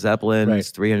 million. Led Zeppelin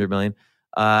is 300 million.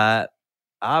 Eminem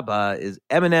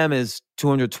is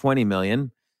 220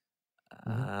 million.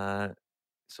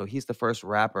 So he's the first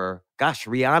rapper. Gosh,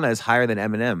 Rihanna is higher than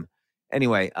Eminem.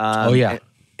 Anyway,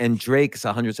 and Drake's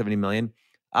 170 million.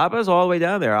 ABBA's all the way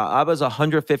down there. ABBA's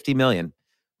 150 million.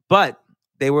 But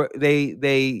there was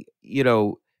a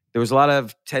lot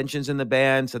of tensions in the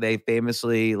band, so they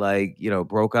famously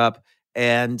broke up.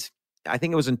 And I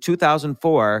think it was in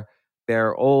 2004,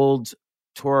 their old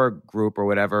tour group or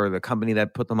whatever, the company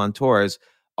that put them on tours,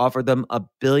 offered them $1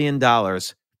 billion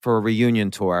for a reunion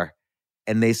tour,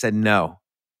 and they said no.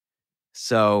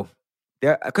 So,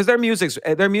 because their music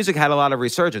had a lot of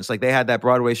resurgence. Like they had that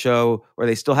Broadway show, or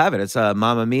they still have it. It's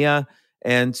Mamma Mia,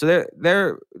 and so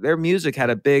their music had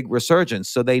a big resurgence.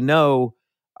 So they know.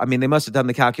 I mean, they must have done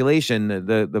the calculation.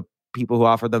 The people who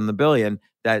offered them the $1 billion,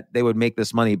 that they would make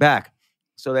this money back.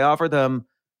 So they offered them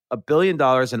 $1 billion,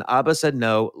 and ABBA said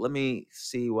no. Let me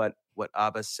see what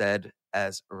ABBA said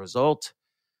as a result.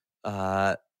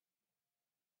 Hold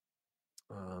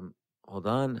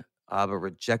on. ABBA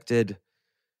rejected.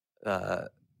 Of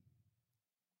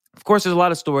course, there's a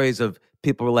lot of stories of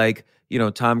people like,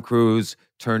 Tom Cruise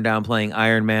turned down playing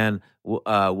Iron Man.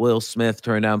 Will Smith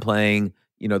turned down playing,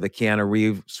 the Keanu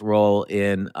Reeves role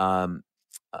in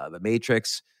The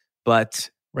Matrix.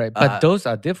 But those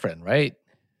are different, right?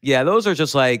 Yeah, those are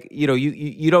just like, you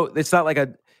don't. It's not like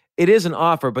it is an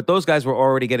offer, but those guys were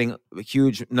already getting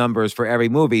huge numbers for every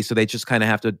movie, so they just kind of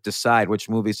have to decide which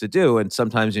movies to do. And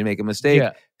sometimes you make a mistake,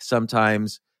 Yeah.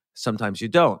 sometimes you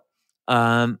don't.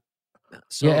 Um, Yeah,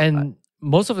 so and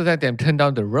most of the time they turn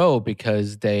down the role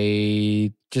because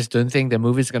they just don't think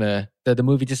the the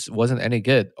movie just wasn't any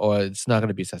good or it's not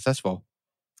gonna be successful.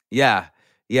 yeah,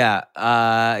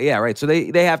 right. So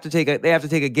they have to take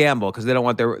a gamble because they don't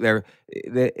want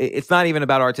it's not even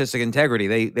about artistic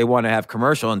integrity. They want to have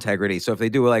commercial integrity. So if they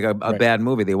do like a Right. bad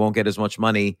movie, they won't get as much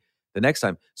money the next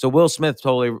time. So Will Smith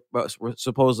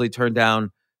supposedly turned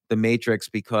down The Matrix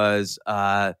because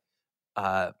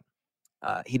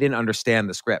he didn't understand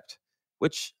the script,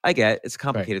 which I get. It's a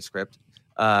complicated script.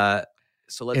 So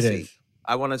let's It see. is.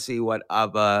 I want to see what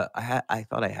Abba. I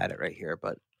thought I had it right here,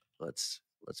 but let's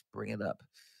bring it up.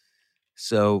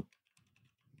 So,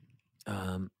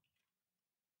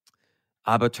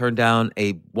 Abba turned down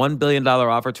a $1 billion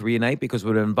offer to reunite because it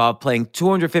would involve playing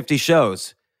 250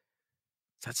 shows.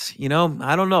 That's,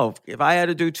 I don't know. If I had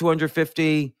to do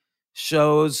 250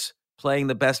 shows playing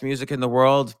the best music in the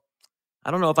world,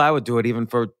 I don't know if I would do it even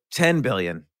for 10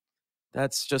 billion.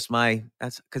 That's just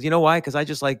that's because you know why? Because I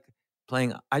just like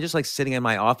sitting in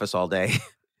my office all day.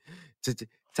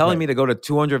 Telling me to go to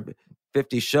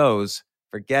 250 shows,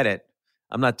 forget it.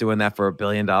 I'm not doing that for $1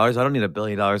 billion. I don't need $1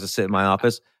 billion to sit in my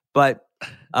office. But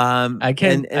I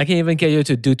can't even get you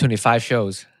to do 25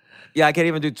 shows. Yeah, I can't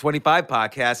even do 25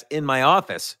 podcasts in my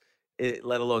office,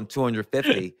 let alone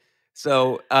 250.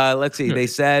 So let's see. They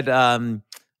said no.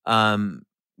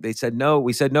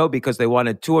 We said no because they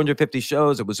wanted 250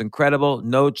 shows. It was incredible.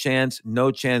 No chance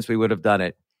we would have done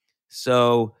it.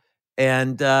 So,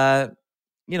 and I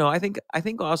think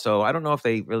also, I don't know if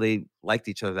they really liked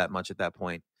each other that much at that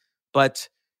point. But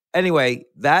anyway,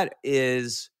 that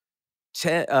is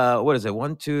 10, what is it?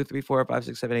 1, 2, 3, 4, 5,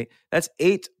 6, 7, 8. That's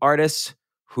 8 artists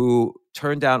who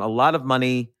turned down a lot of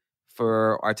money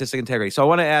for artistic integrity. So I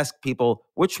want to ask people,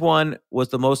 which one was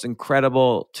the most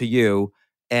incredible to you,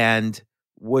 and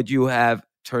would you have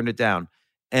turned it down?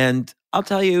 And I'll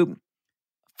tell you,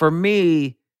 for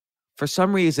me, for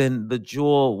some reason, the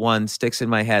Jewel one sticks in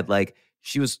my head. Like,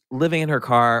 she was living in her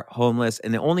car, homeless,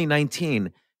 and only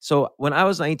 19. So when I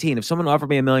was 19, if someone offered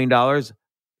me $1 million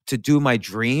to do my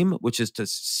dream, which is to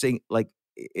sing, like,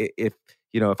 if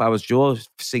I was Jewel,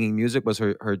 singing music was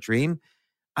her dream,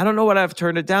 I don't know what I've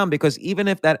turned it down, because even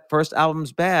if that first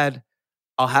album's bad,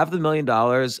 I'll have the $1 million.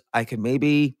 I could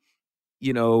maybe,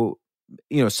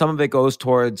 some of it goes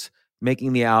towards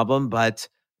making the album, but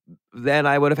then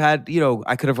I would have had,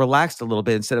 I could have relaxed a little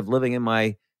bit instead of living in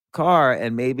my car,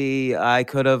 and maybe I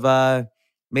could have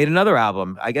made another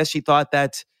album. I guess she thought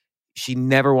that she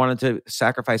never wanted to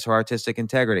sacrifice her artistic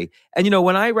integrity. And,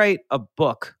 when I write a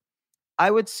book, I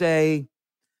would say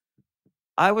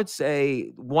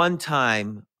one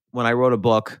time when I wrote a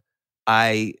book,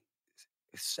 I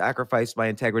sacrificed my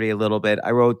integrity a little bit.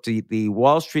 I wrote the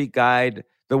Wall Street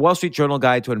Journal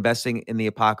Guide to Investing in the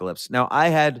Apocalypse. Now, I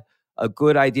had a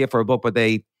good idea for a book, but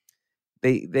they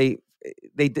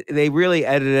really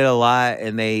edited it a lot,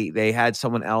 and they had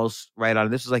someone else write on it.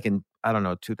 This was like in, I don't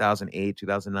know, 2008,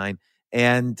 2009.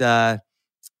 And I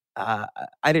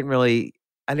didn't really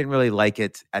like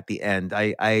it at the end.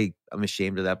 I'm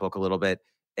ashamed of that book a little bit.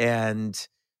 And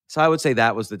so I would say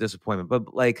that was the disappointment.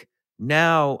 But like,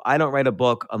 now I don't write a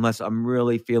book unless I'm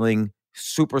really feeling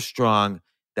super strong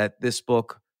that this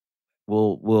book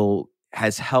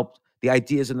has helped. The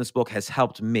ideas in this book has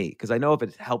helped me, because I know if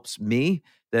it helps me,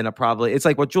 then it's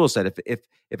like what Jewel said. If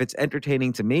it's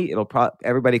entertaining to me,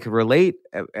 everybody could relate.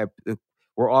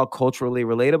 We're all culturally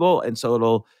relatable, and so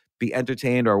it'll be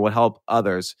entertained or will help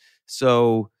others.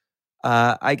 So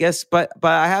I guess, but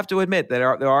I have to admit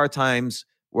that there are times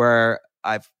where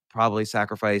I've probably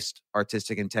sacrificed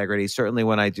artistic integrity. Certainly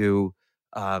when I do,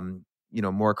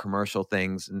 more commercial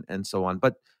things and so on.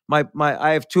 But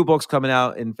I have 2 books coming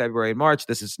out in February and March.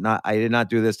 I did not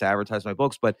do this to advertise my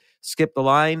books, but Skip the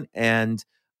Line and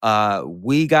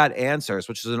We Got Answers,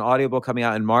 which is an audiobook coming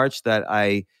out in March that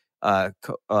I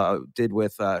did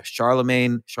with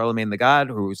Charlemagne the God,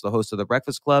 who's the host of The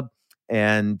Breakfast Club.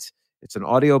 And it's an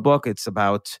audiobook. It's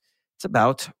about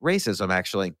racism,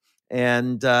 actually.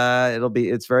 And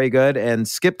it's very good. And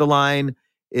Skip the Line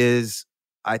is,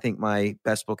 I think, my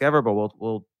best book ever, but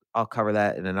I'll cover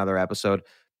that in another episode.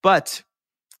 But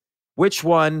which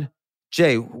one,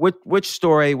 Jay, which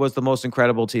story was the most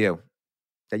incredible to you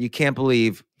that you can't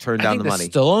believe turned down the money?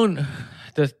 Stallone,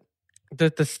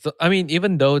 I mean,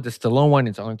 even though the Stallone one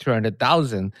is only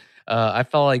 300,000, I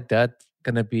felt like that's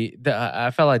gonna be. I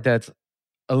felt like that's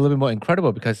a little bit more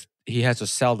incredible because he has to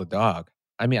sell the dog.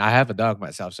 I mean, I have a dog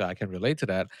myself, so I can relate to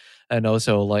that. And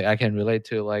also, like, I can relate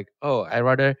to, like, oh, I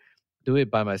rather do it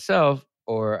by myself,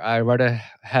 or I rather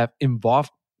have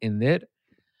involved in it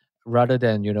rather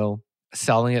than,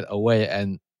 selling it away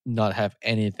and not have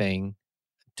anything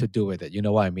to do with it. You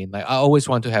know what I mean? Like, I always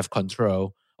want to have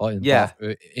control or Yeah.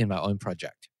 involve in my own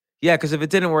project. Yeah, because if it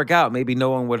didn't work out, maybe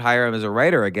no one would hire him as a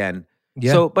writer again.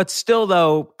 Yeah. So, but still,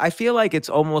 though, I feel like it's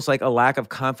almost like a lack of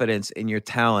confidence in your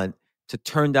talent to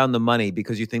turn down the money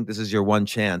because you think this is your one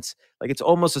chance. Like it's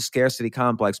almost a scarcity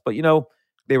complex. But,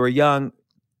 they were young,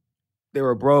 they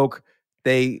were broke.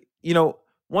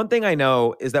 One thing I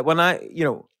know is that when I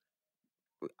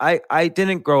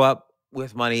didn't grow up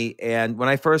with money, and when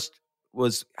I first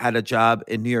had a job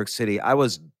in New York City, I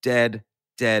was dead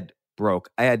broke.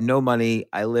 I had no money.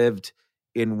 I lived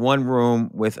in one room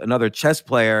with another chess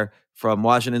player from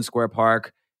Washington Square Park.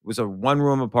 It was a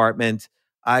one-room apartment.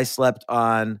 I slept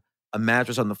on a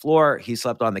mattress on the floor. He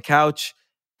slept on the couch,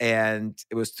 and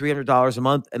it was $300 a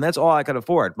month, and that's all I could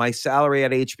afford. My salary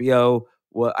at HBO,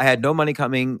 I had no money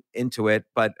coming into it,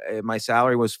 but my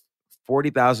salary was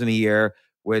 $40,000 a year,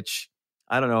 which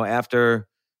I don't know, after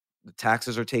the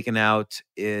taxes are taken out,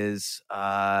 is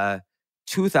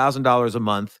 $2,000 a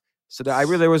month. So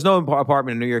there was no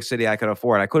apartment in New York City I could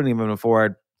afford. I couldn't even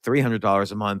afford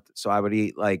 $300 a month. So I would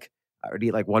eat like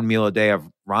one meal a day of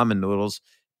ramen noodles,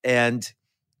 and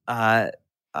uh,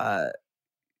 uh,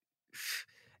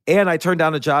 and I turned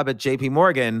down a job at JP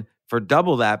Morgan for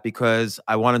double that because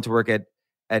I wanted to work at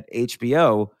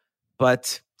HBO.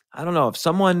 But I don't know, if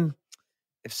someone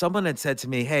had said to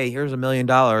me, "Hey, here's $1 million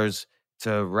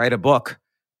to write a book,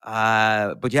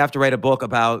 but you have to write a book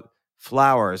about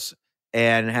flowers,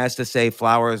 and it has to say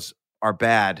flowers are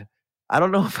bad," I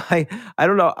don't know if I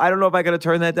don't know if I could have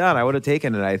turned that down. I would have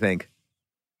taken it, I think.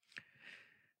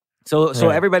 So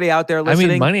Right. everybody out there I listening,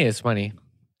 mean, money is money.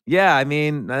 yeah, I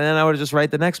mean, and then I would just write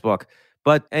the next book.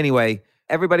 But anyway,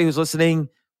 everybody who's listening,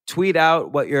 tweet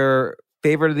out what your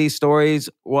favorite of these stories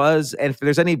was, and if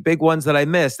there's any big ones that I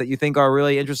missed that you think are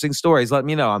really interesting stories, let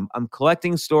me know. I'm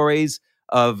collecting stories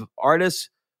of artists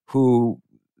who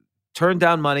turned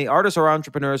down money, artists or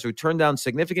entrepreneurs who turned down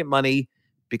significant money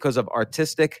because of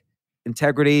artistic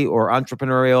integrity or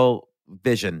entrepreneurial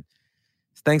vision.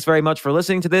 Thanks very much for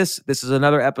listening to this. This is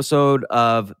another episode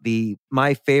of the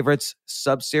My Favorites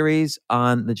sub-series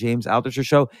on the James Altucher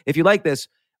Show. If you like this,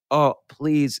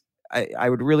 please, I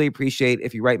would really appreciate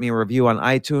if you write me a review on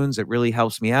iTunes. It really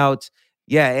helps me out.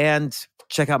 Yeah, and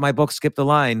check out my book, Skip the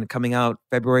Line, coming out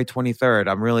February 23rd.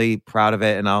 I'm really proud of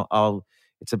it, and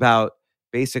it's about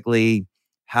basically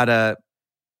how to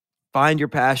find your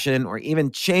passion or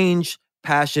even change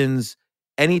passions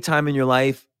anytime in your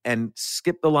life and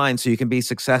skip the line so you can be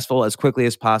successful as quickly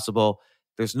as possible.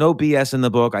 There's no BS in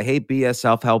the book. I hate BS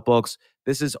self-help books.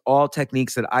 This is all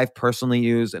techniques that I've personally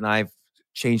used, and I've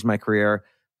changed my career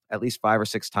at least 5 or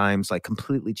 6 times, like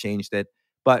completely changed it.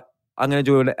 But I'm going to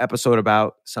do an episode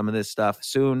about some of this stuff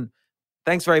soon.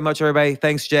 Thanks very much, everybody.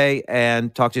 Thanks, Jay,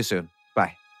 and talk to you soon.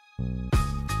 Bye.